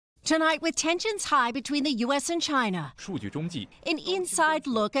Tonight, with tensions high between the U.S. and China, an inside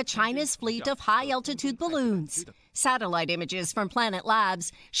look at China's fleet of high-altitude balloons. Satellite images from Planet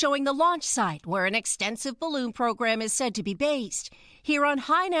Labs showing the launch site where an extensive balloon program is said to be based, here on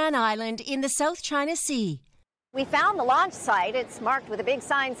Hainan Island in the South China Sea. We found the launch site. It's marked with a big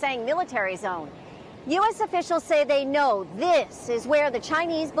sign saying military zone. U.S. officials say they know this is where the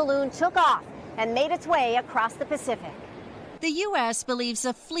Chinese balloon took off and made its way across the Pacific. The U.S. believes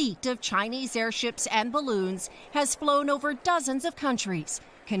a fleet of Chinese airships and balloons has flown over dozens of countries,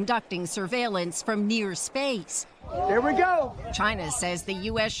 conducting surveillance from near space. There we go. China says the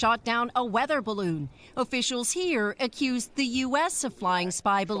U.S. shot down a weather balloon. Officials here accused the U.S. of flying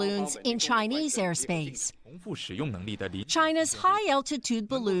spy balloons in Chinese airspace. China's high-altitude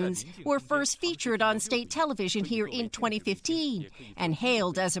balloons were first featured on state television here in 2015 and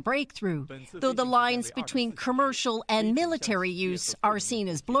hailed as a breakthrough, though the lines between commercial and military use are seen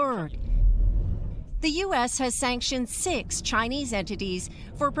as blurred. The U.S. has sanctioned 6 Chinese entities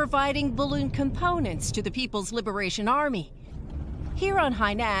for providing balloon components to the People's Liberation Army. Here on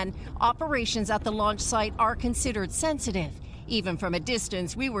Hainan, operations at the launch site are considered sensitive. Even from a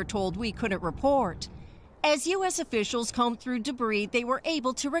distance, we were told we couldn't report. As U.S. officials combed through debris they were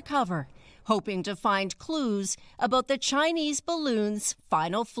able to recover, hoping to find clues about the Chinese balloon's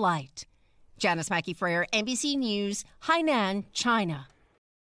final flight. Janice Mackey-Freyer, NBC News, Hainan, China.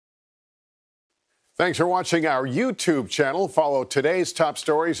 Thanks for watching our YouTube channel. Follow today's top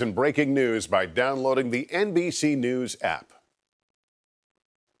stories and breaking news by downloading the NBC News app.